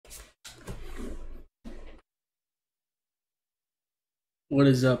What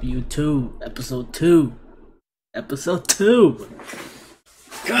is up, YouTube? Episode 2. Episode 2.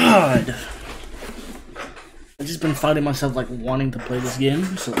 God. I've just been finding myself like wanting to play this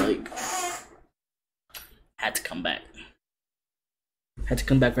game, so like had to come back. Had to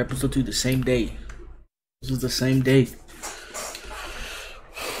come back for episode 2 the same day. This was the same day.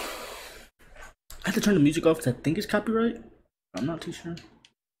 I had to turn the music off because I think it's copyright. I'm not too sure.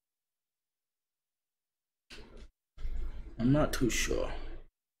 I'm not too sure.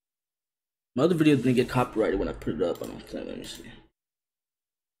 My other video didn't get copyrighted when I put it up. I don't think. Let me see.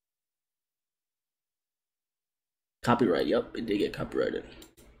 Copyright. Yep, it did get copyrighted.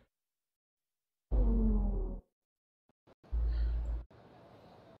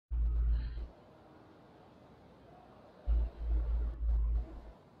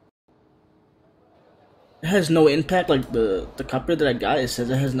 It has no impact. Like the copyright that I got, it says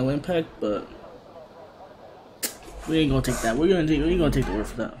it has no impact, but we ain't gonna take that. We ain't gonna take the word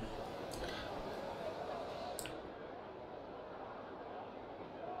for that.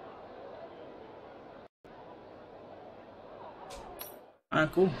 Alright,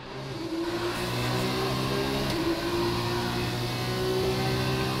 cool.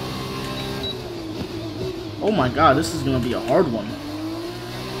 Oh my god, this is gonna be a hard one.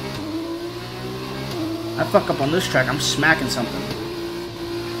 I fuck up on this track, I'm smacking something.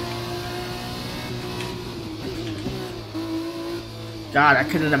 God, I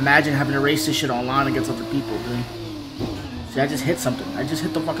couldn't imagine having to race this shit online against other people, dude. See, I just hit something. I just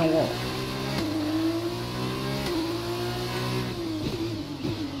hit the fucking wall.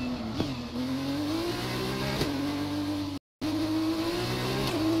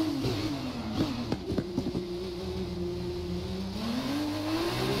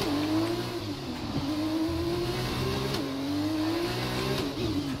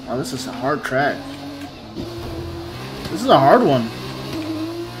 Oh, this is a hard track. This is a hard one.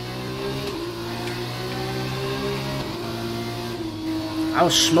 I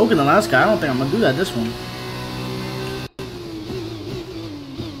was smoking the last guy. I don't think I'm gonna do that this one.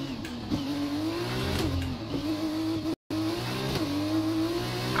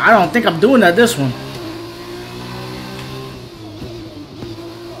 I don't think I'm doing that this one.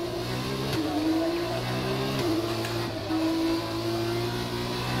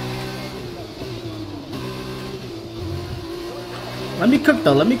 Let me cook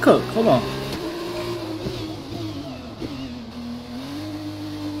though, let me cook. Hold on.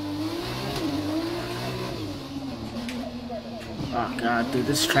 Oh god, dude,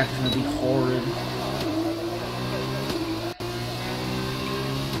 this track is gonna be horrid.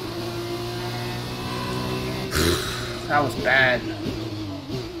 That was bad.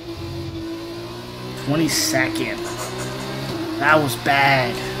 22nd. That was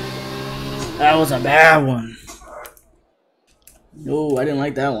bad. That was a bad one. No, I didn't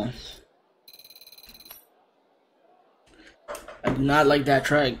like that one. I do not like that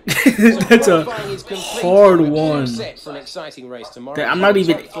track. That's a hard one. I'm not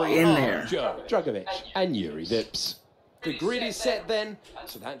even in there. Dragovic and Yuri Vips. The grid is set then,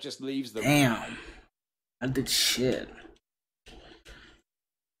 so that just leaves the... Damn. I did shit.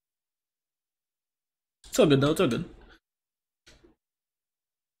 It's all good though, it's all good.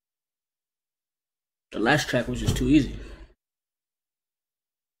 The last track was just too easy.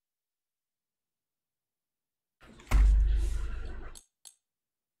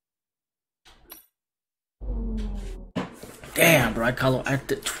 Damn, bro, I call at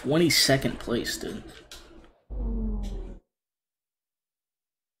the 22nd place, dude.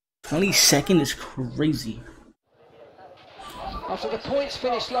 22nd is crazy. After the points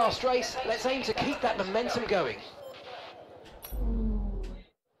finished last race, let's aim to keep that momentum going.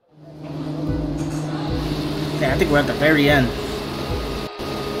 Yeah, I think we're at the very end.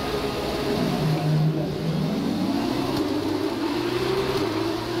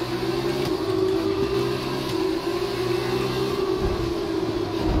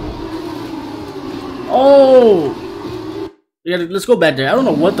 Oh! Yeah, let's go back there. I don't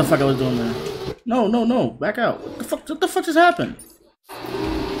know what the fuck I was doing there. No, no, no. Back out. What the fuck just happened? Need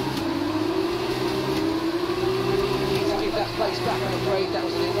to give that place back, I'm afraid. That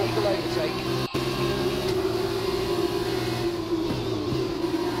was an illegal overtake.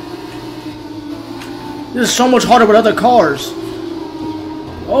 This is so much harder with other cars.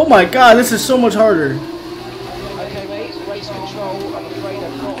 Oh my god, this is so much harder. Okay, mate. Race control, I'm afraid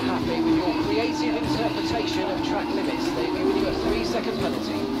I'm not happy with your creative interpretation of track limits. They've given you a 3-second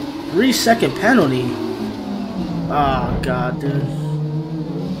penalty. 3-second penalty? Oh god, dude.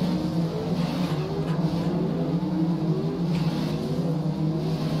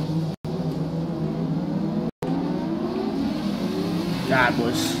 God,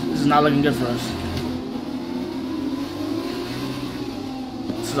 boys. This is not looking good for us.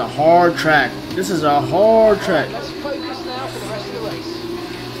 This is a hard track. This is a hard track. Let's focus now for the rest of the race.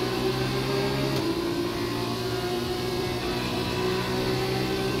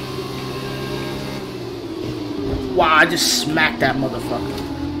 Wow, I just smacked that motherfucker.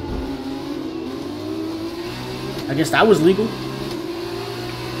 I guess that was legal.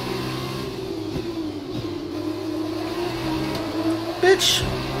 Bitch!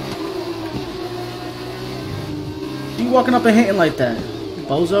 You walking up and hitting like that,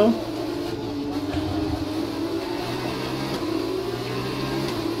 bozo?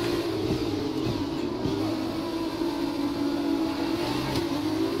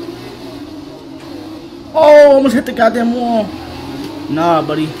 Oh, almost hit the goddamn wall. Nah,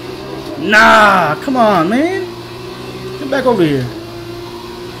 buddy. Nah, come on, man. Get back over here.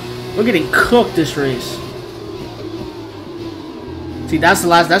 We're getting cooked this race. See, that's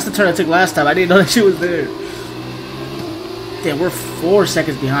the turn I took last time. I didn't know that shit was there. Damn, we're 4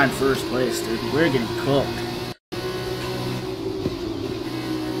 seconds behind first place, dude. We're getting cooked.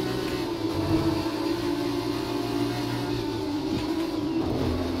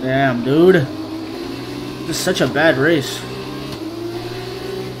 Damn, dude. This is such a bad race.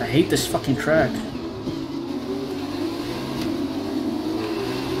 I hate this fucking track.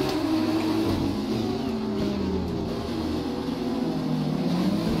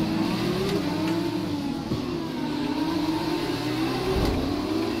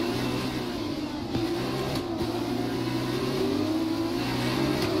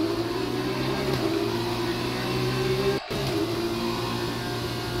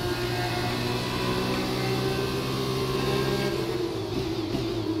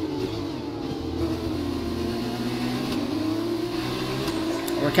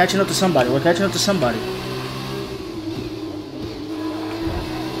 We're catching up to somebody. We're catching up to somebody.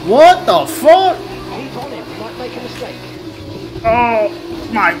 What the fuck? Keep on him, you might make a mistake. Oh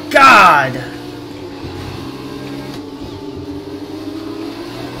my god.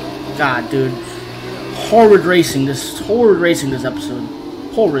 God, dude. Horrid racing this episode.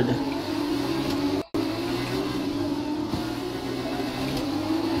 Horrid.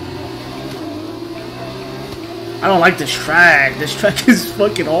 I don't like this track. This track is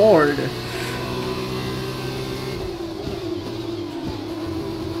fucking hard.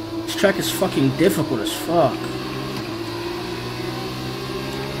 This track is fucking difficult as fuck.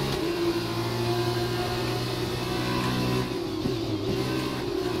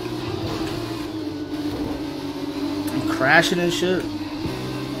 I'm crashing and shit.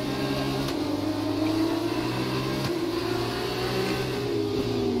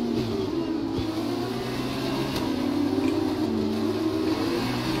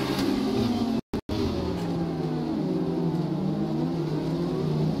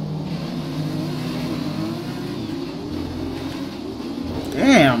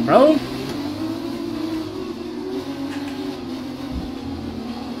 Damn, bro.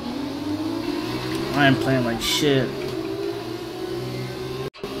 I am playing like shit.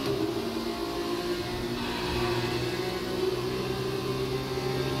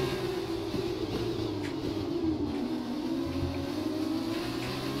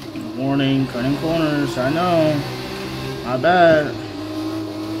 Warning, cutting corners, I know. My bad.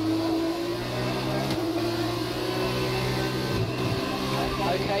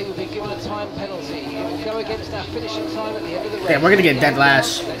 Okay, we've been given a time penalty. It will go against our finishing time at the end of the race. Damn, we're gonna get dead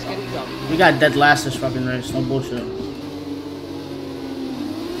last. Let's get it done. We got dead last this fucking race, no bullshit.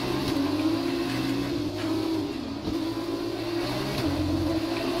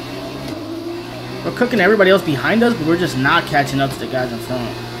 We're cooking everybody else behind us, but we're just not catching up to the guys in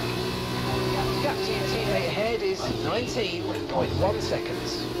front. Gap to your teammate ahead is 19.1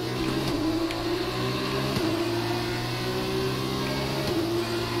 seconds.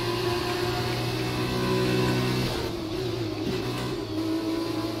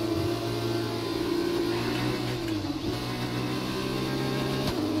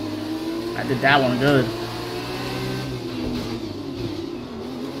 I did that one good.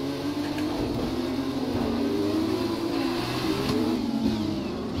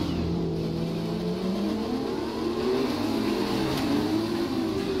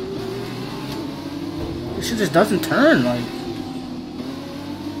 This shit just doesn't turn, like. I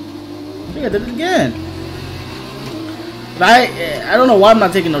think I did it again. But I don't know why I'm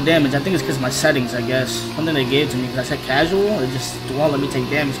not taking no damage. I think it's because of my settings, I guess. Something they gave to me, because I said casual, it just won't let me take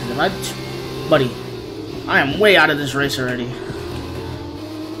damage. Because if I... Buddy, I am way out of this race already.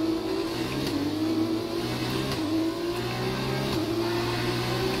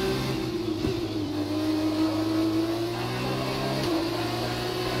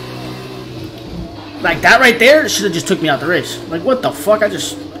 Like, that right there should have just took me out the race. Like, what the fuck? I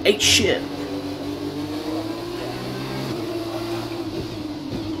just ate shit.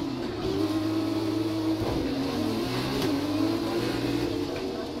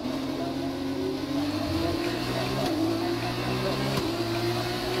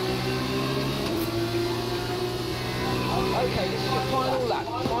 Okay, this is your final lap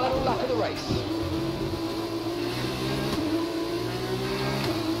of the race.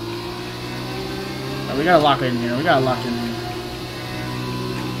 We gotta lock in here. We gotta lock in here.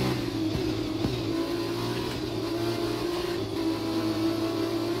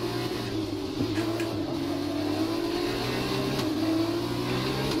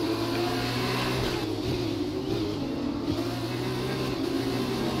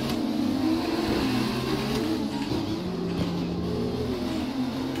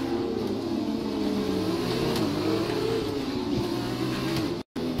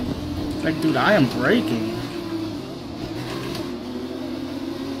 Like, dude, I am braking.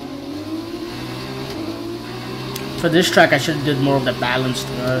 For this track, I should have did more of the balanced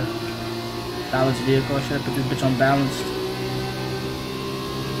vehicle. I should have put this bitch on balanced.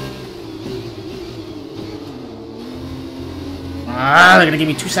 Ah, they're gonna give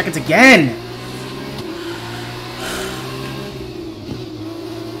me 2 seconds again.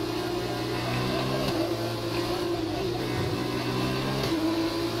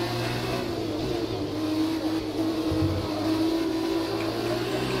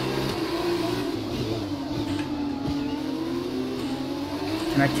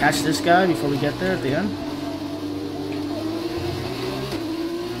 Can I catch this guy before we get there at the end?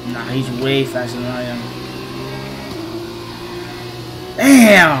 Nah, he's way faster than I am.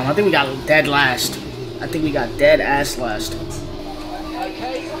 Damn! I think we got dead last. I think we got dead ass last.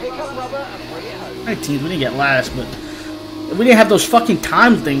 Okay, pick up rubber and bring it home. 19th, we didn't get last, but we didn't have those fucking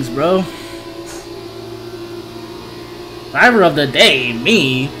time things, bro. Driver of the day,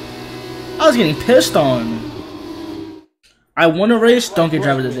 me. I was getting pissed on. I won a race, don't get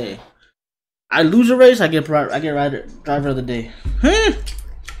driver of the day. I lose a race, I get driver of the day. Huh?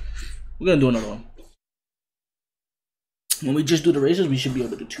 We're gonna do another one. When we just do the races, we should be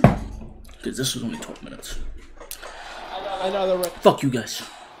able to do 2. Because this was only 12 minutes. Fuck you guys.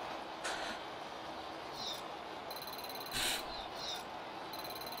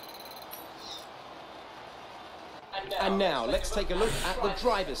 And now, let's take a look at the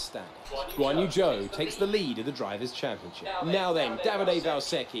driver's stand. Guan Yu Zhou takes the lead in the Drivers' Championship. Now then, Davide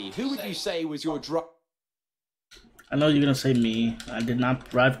Valsecchi, who would you say was your I know you're gonna say me. I did not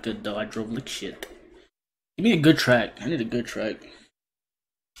drive good, though. I drove like shit. Give me a good track. I need a good track.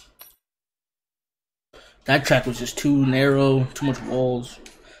 That track was just too narrow, too much walls.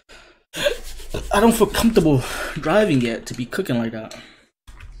 I don't feel comfortable driving yet to be cooking like that.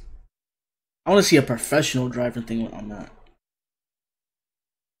 I want to see a professional driver thing on that.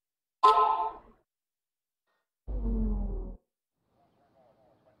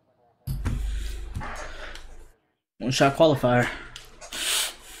 One shot qualifier.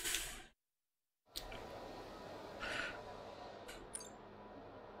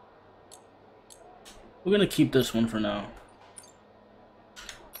 We're gonna keep this one for now.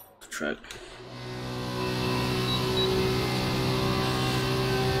 Track.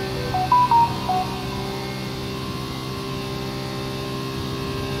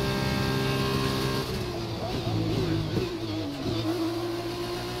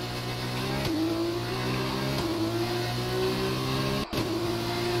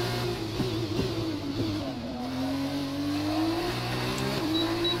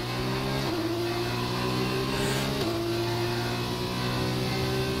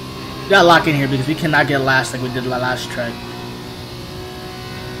 We gotta lock in here because we cannot get last like we did the last track.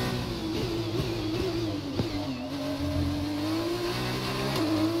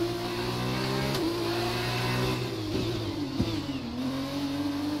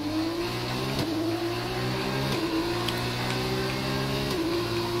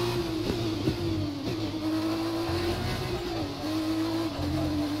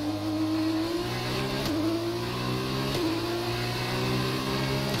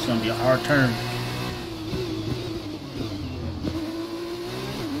 It's gonna be a hard turn.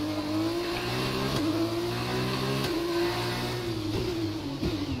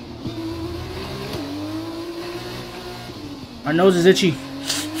 My nose is itchy.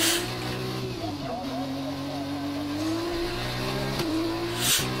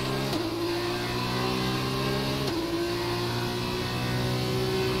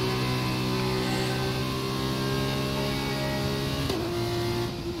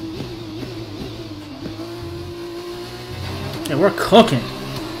 Yeah, we're cooking.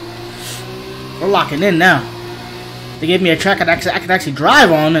 We're locking in now. They gave me a track I could actually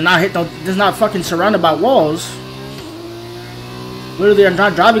drive on and not hit no. It's not fucking surrounded by walls. Literally, I'm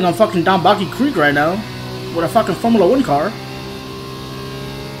not driving on fucking Dombaki Creek right now with a fucking Formula 1 car.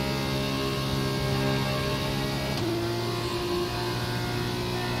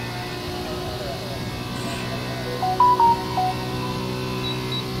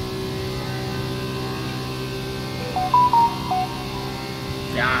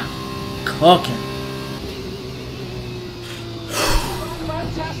 Yeah, cooking.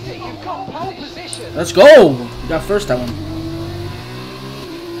 Fantastic, you've got pole position. Let's go. We got first that one.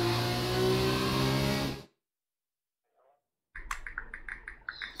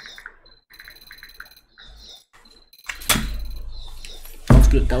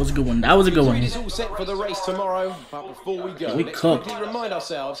 Good. That was a good one. That was a good one. Is all set for the race tomorrow, but before we go, let's quickly remind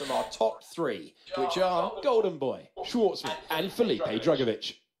ourselves of our top three, which are Golden Boy, Schwartzman, and Felipe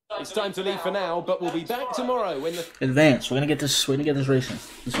Drugovich. It's time to leave for now, but we'll be back tomorrow when the advance. We're gonna get this. We're gonna get this racing.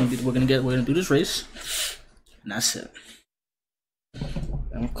 We're gonna do this race, and that's it.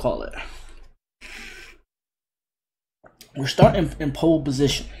 And we'll call it. We're starting in pole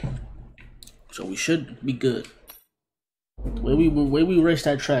position, so we should be good. The way we race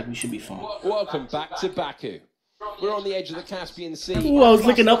that track, we should be fine. Welcome back to Baku. We're on the edge of the Caspian Sea. Ooh, I was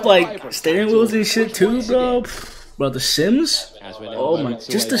looking up like steering wheels and shit too, bro. Bro, the Sims. Oh my!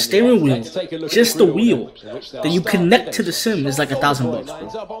 Just the steering wheel, just the wheel that you connect to the Sim is like $1,000.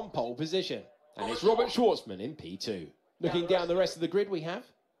 Lines up on pole position, and it's Robert Schwartzman in P2. Looking down the rest of the grid, we have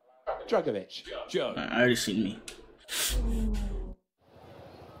Drugovich, Joe. I already seen me.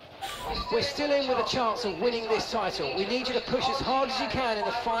 We're still in with a chance of winning this title. We need you to push as hard as you can in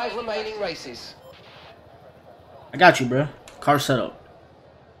the 5 remaining races. I got you, bro. Car setup.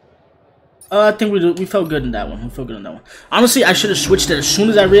 I think we felt good in that one. We felt good in that one. Honestly, I should have switched it as soon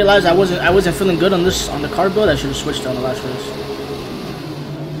as I realized I wasn't feeling good on the car build. I should have switched it on the last race.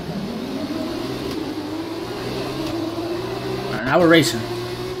 All right, now we're racing.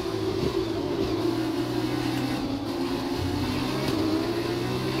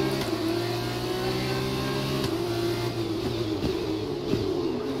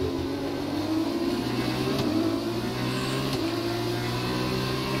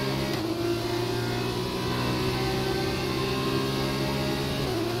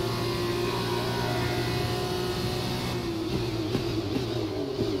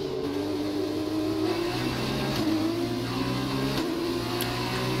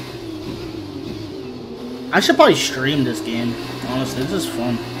 I should probably stream this game. Honestly, this is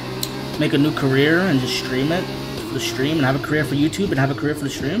fun. Make a new career and just stream it for the stream, and have a career for YouTube and have a career for the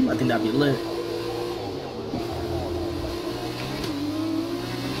stream. I think that'd be lit.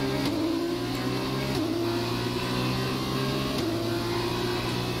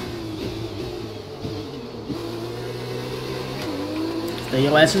 Stay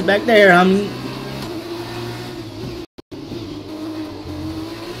your asses back there, homie.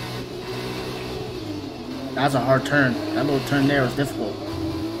 That's a hard turn. That little turn there was difficult.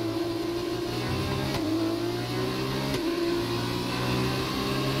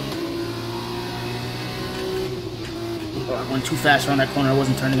 Oh, I went too fast around that corner. I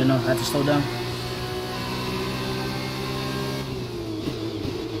wasn't turning enough. I had to slow down.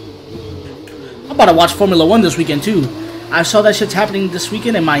 I'm about to watch Formula 1 this weekend too. I saw that shit's happening this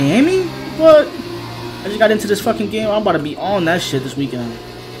weekend in Miami. What? I just got into this fucking game. I'm about to be on that shit this weekend.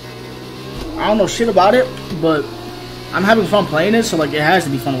 I don't know shit about it, but I'm having fun playing it, so like it has to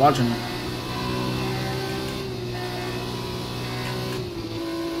be fun watching it.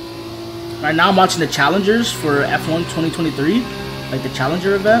 Right now I'm watching the Challengers for F1 2023, like the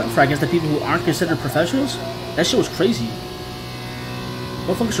Challenger event for I guess the people who aren't considered professionals. That shit was crazy.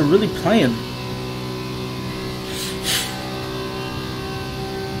 Motherfuckers are really playing.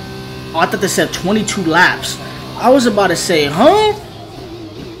 Oh, I thought they said 22 laps. I was about to say, huh?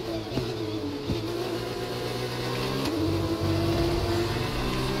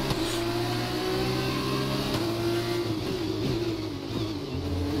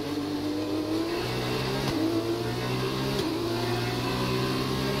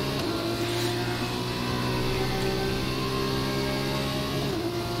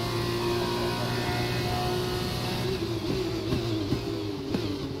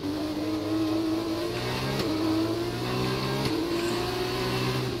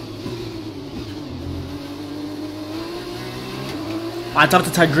 I talked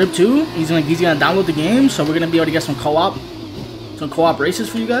to Ty Drip too. He's gonna download the game, so we're gonna be able to get some co-op races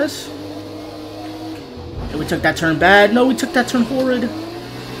for you guys. Okay, we took that turn bad. No, we took that turn horrid.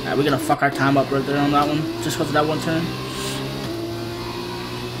 Alright, we're gonna fuck our time up right there on that one, just because of that one turn.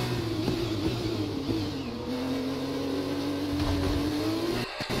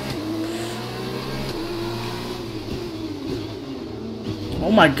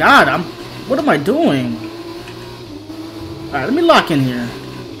 Oh my god, what am I doing? Alright, let me lock in here.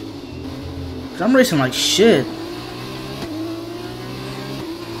 Cause I'm racing like shit.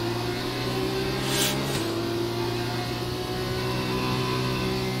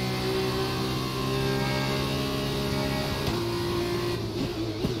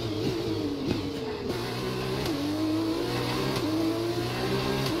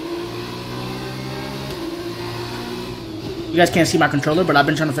 You guys can't see my controller, but I've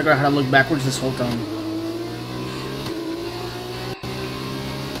been trying to figure out how to look backwards this whole time.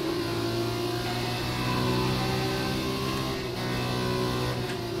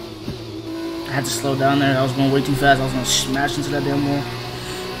 I had to slow down there. I was going way too fast. I was going to smash into that damn wall.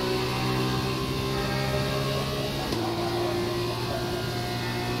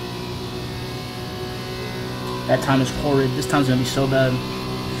 That time is horrid. This time's going to be so bad.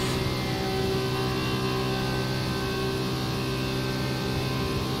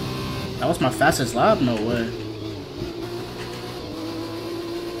 That was my fastest lap? No way.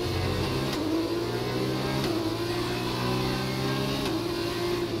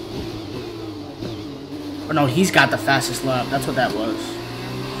 Oh no, he's got the fastest lap. That's what that was.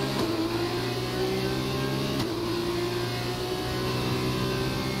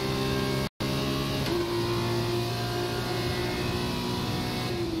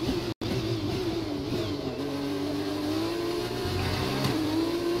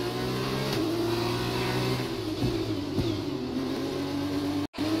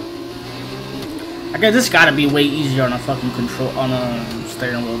 I guess this gotta be way easier on a fucking on a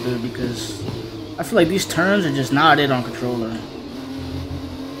steering wheel, dude, because I feel like these turns are just not it on controller.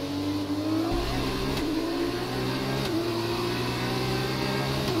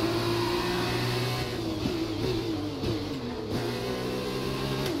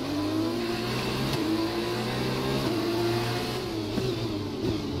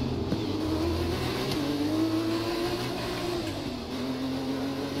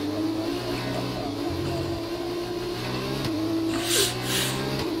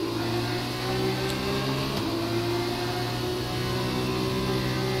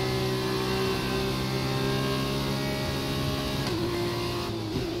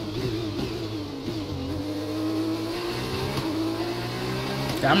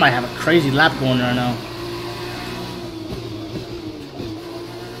 I might have a crazy lap going right now.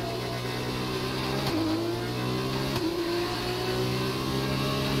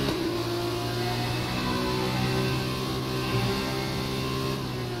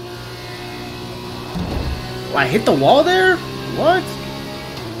 Oh, I hit the wall there? What?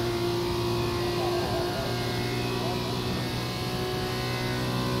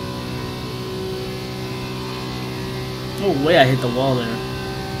 No way I hit the wall there.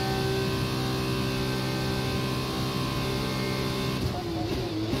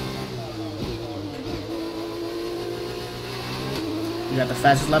 We got the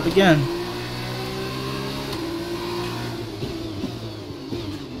fastest lap again.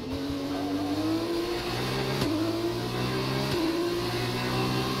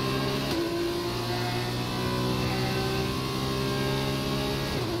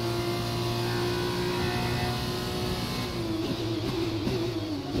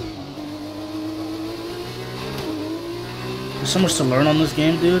 There's so much to learn on this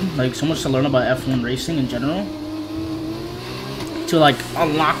game, dude. Like, so much to learn about F1 racing in general. To like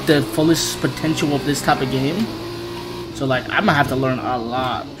unlock the fullest potential of this type of game. So like I'm gonna have to learn a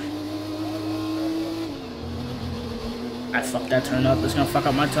lot. I fucked that turn up. It's gonna fuck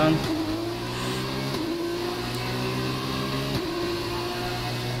up my time.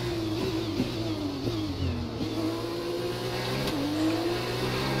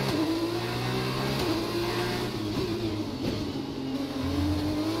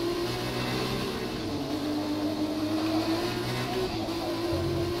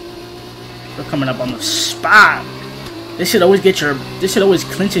 We're coming up on the spot. This should always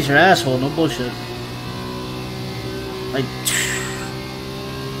clinches your asshole, no bullshit. Like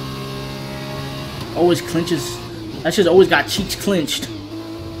always clinches. That shit's always got cheeks clenched.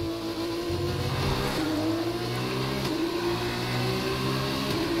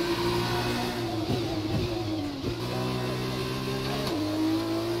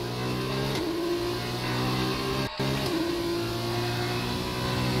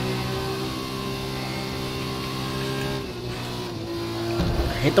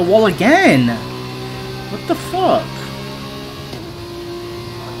 Hit the wall again. What the fuck?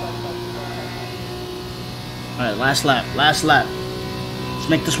 Alright, last lap. Last lap. Let's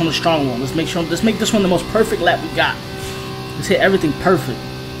make this one a strong one. Let's make this one the most perfect lap we got. Let's hit everything perfect.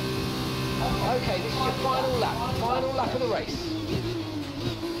 Okay, this is your final lap of the race.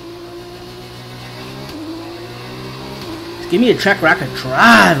 Give me a track where I can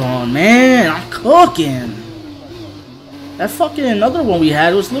drive on, man. I'm cooking. That fucking another one we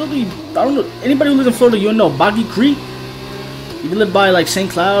had was literally, I don't know, anybody who lives in Florida, you know, Boggy Creek. If you live by like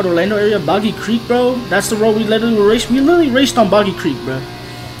St. Cloud, Orlando area, Boggy Creek, bro. That's the road we literally raced. We literally raced on Boggy Creek, bro.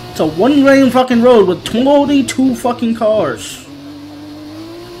 It's a one-lane fucking road with 22 fucking cars.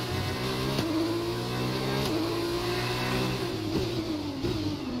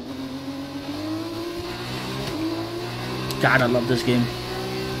 God, I love this game.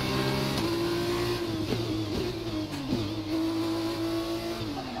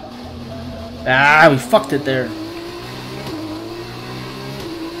 Ah, we fucked it there.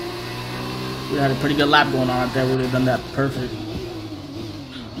 We had a pretty good lap going on out there. We would have done that perfect.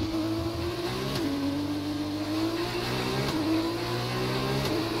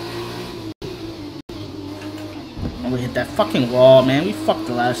 And we hit that fucking wall, man. We fucked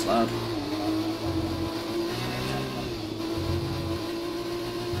the last lap.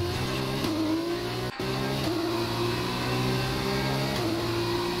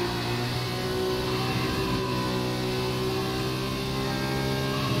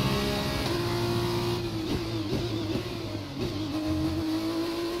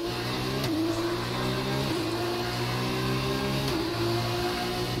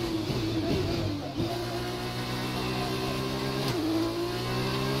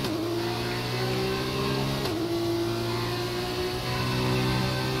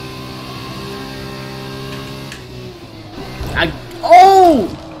 Oh!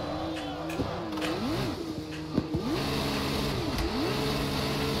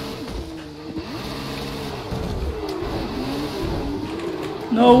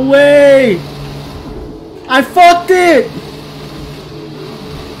 No way! I fucked it!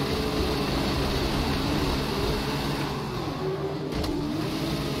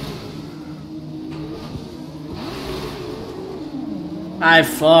 I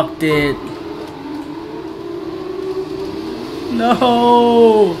fucked it.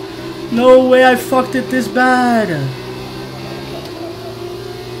 No! No way I fucked it this bad!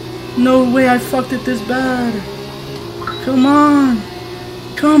 No way I fucked it this bad! Come on!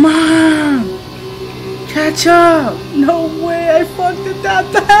 Come on! Catch up! No way I fucked it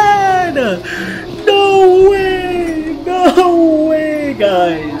that bad! No way! No way,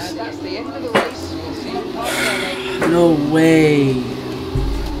 guys! That's the end of the race. We'll see you part No way!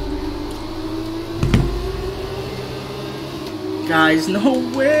 Guys, no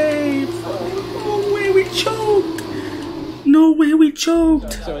way! No way we choked! No way we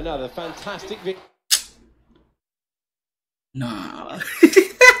choked! So another fantastic victory. Nah.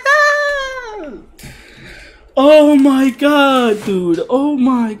 Oh my god, dude. Oh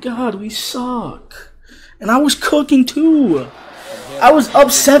my god, we suck. And I was cooking too. I was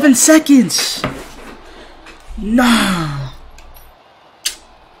up 7 seconds. Nah.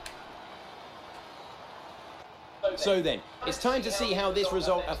 So then, it's time to see how this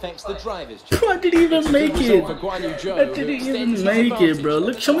result affects the drivers. Bro, I didn't even make it. I didn't even make it, bro.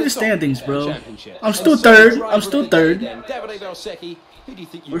 Look, show me the standings, bro. I'm still third. I'm still third.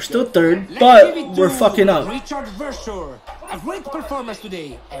 We're still third, but we're fucking up. Richard Versor, a great performance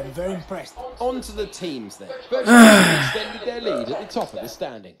today. I'm very impressed. On to the teams then. Extended their lead at the top of the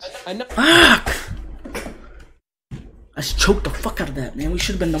standings. And Fuck! I just choked the fuck out of that, man. We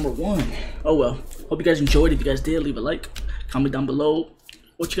should have been number 1. Oh well. Hope you guys enjoyed. If you guys did, leave a like. Comment down below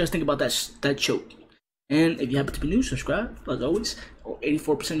what you guys think about that choke. And if you happen to be new, subscribe. As always,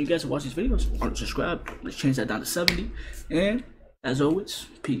 84% of you guys who watch these videos aren't subscribed. Let's change that down to 70. And as always,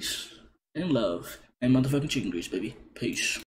 peace and love and motherfucking chicken grease, baby. Peace.